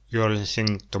You're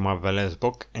listening to Marvelous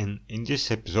Book, and in this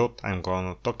episode I'm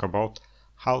gonna talk about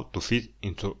how to fit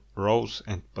into roles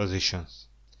and positions.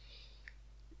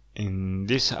 In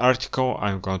this article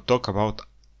I'm gonna talk about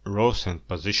roles and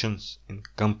positions in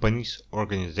companies,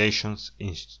 organizations,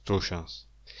 institutions.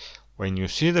 When you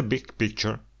see the big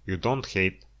picture, you don't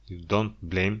hate, you don't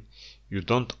blame, you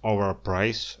don't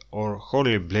overprice or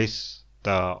wholly bless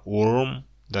the worm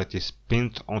that is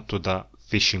pinned onto the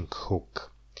fishing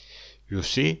hook. You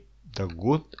see the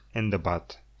good and the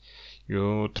bad.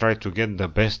 You try to get the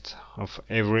best of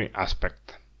every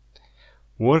aspect.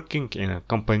 Working in a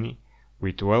company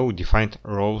with well-defined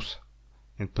roles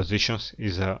and positions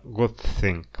is a good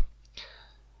thing.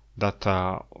 That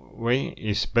way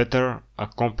is better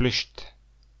accomplished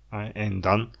and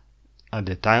done a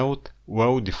detailed,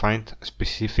 well-defined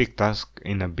specific task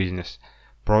in a business,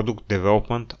 product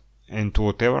development, and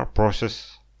whatever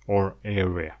process or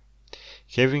area.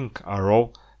 Having a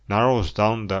role narrows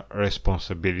down the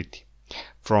responsibility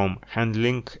from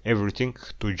handling everything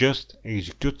to just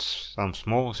execute some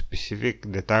small specific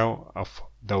detail of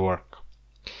the work.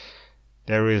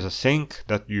 There is a saying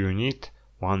that you need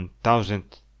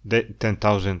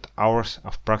 10,000 hours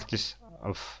of practice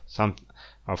of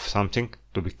something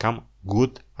to become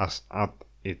good at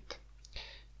it.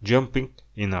 Jumping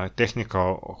in a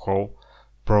technical hole,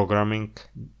 programming,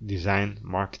 design,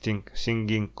 marketing,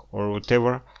 singing, or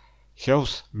whatever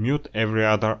helps mute every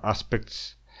other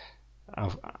aspect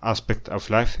of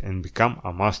life and become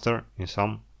a master in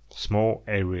some small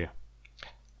area.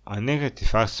 A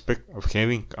negative aspect of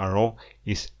having a role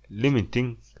is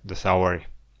limiting the salary.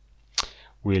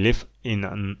 We live in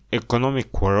an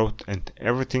economic world and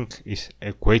everything is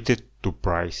equated to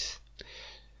price.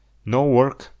 No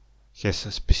work has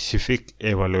a specific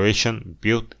evaluation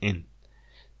built in.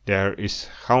 There is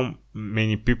how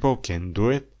many people can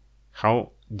do it,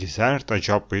 how desired a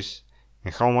job is,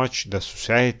 and how much the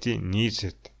society needs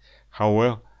it, how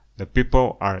well the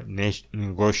people are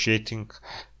negotiating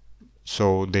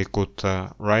so they could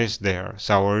raise their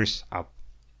salaries up.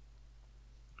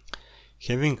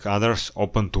 Having others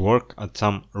open to work at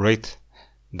some rate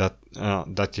that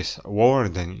is lower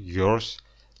than yours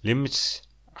limits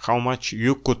how much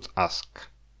you could ask.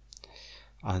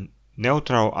 A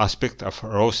neutral aspect of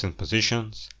roles and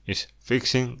positions is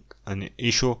fixing an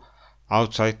issue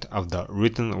outside of the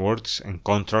written words and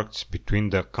contracts between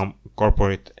the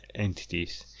corporate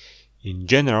entities. In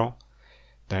general,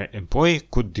 the employee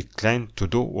could decline to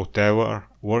do whatever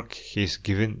work he is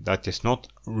given that is not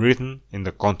written in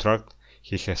the contract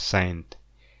he has signed.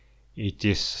 It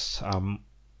is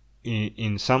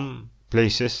in some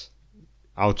places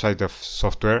outside of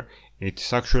software, it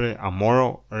is actually a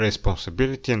moral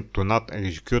responsibility to not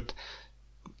execute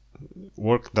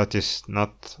work that is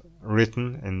not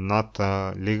written and not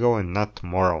legal and not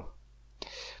moral.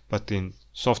 But in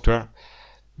software,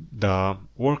 the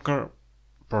worker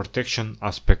protection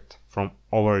aspect from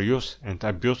overuse and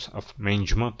abuse of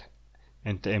management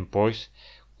and employees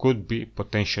could be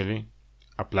potentially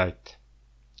applied.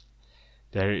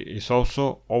 There is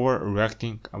also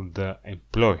overreacting of the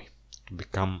employee to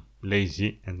become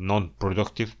lazy and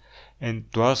non-productive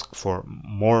and to ask for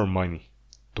more money,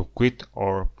 to quit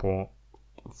or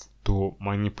to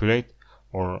manipulate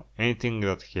or anything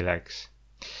that he likes.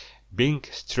 Being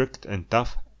strict and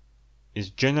tough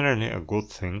is generally a good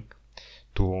thing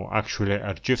to actually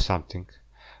achieve something,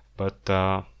 but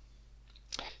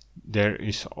there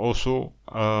is also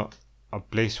a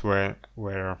place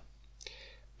where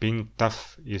being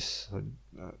tough is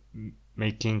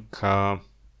making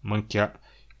monkey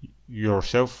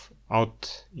yourself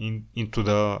out into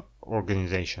the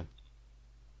organization.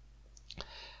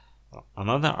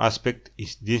 Another aspect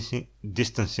is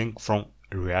distancing from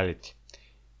reality.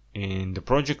 Is the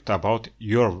project about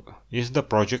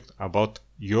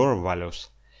your values,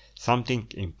 something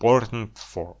important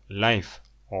for life,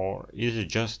 or is it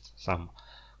just some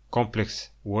complex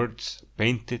words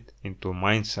painted into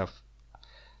minds of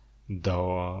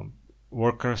the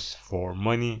workers for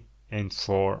money and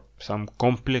for some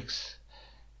complex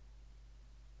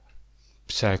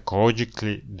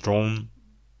psychologically drawn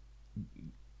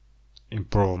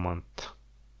improvement?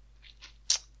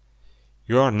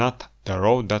 You are not the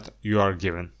role that you are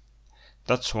given.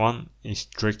 That one is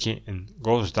tricky and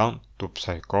goes down to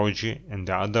psychology and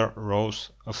the other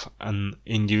roles of an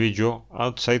individual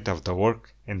outside of the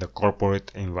work and the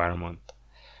corporate environment.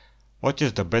 What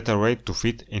is the better way to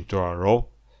fit into a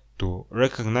role? To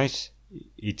recognize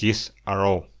it is a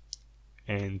role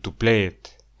and to play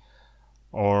it.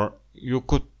 Or you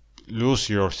could lose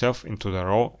yourself into the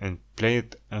role and play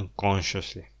it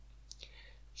unconsciously.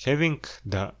 Having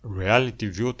the reality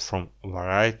viewed from a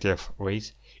variety of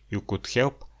ways, you could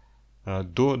help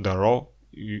do the role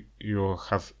you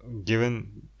have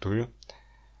given to you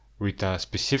with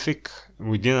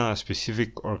within a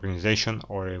specific organization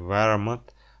or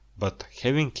environment, but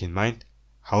having in mind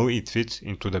how it fits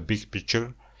into the big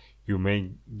picture, you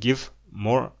may give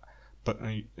more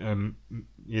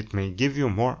it may give you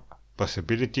more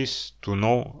possibilities to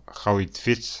know how it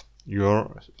fits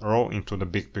your role into the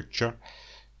big picture,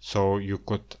 so you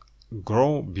could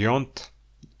grow beyond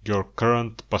your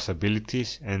current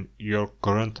possibilities and your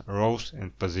current roles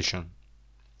and position.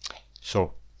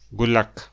 So good luck.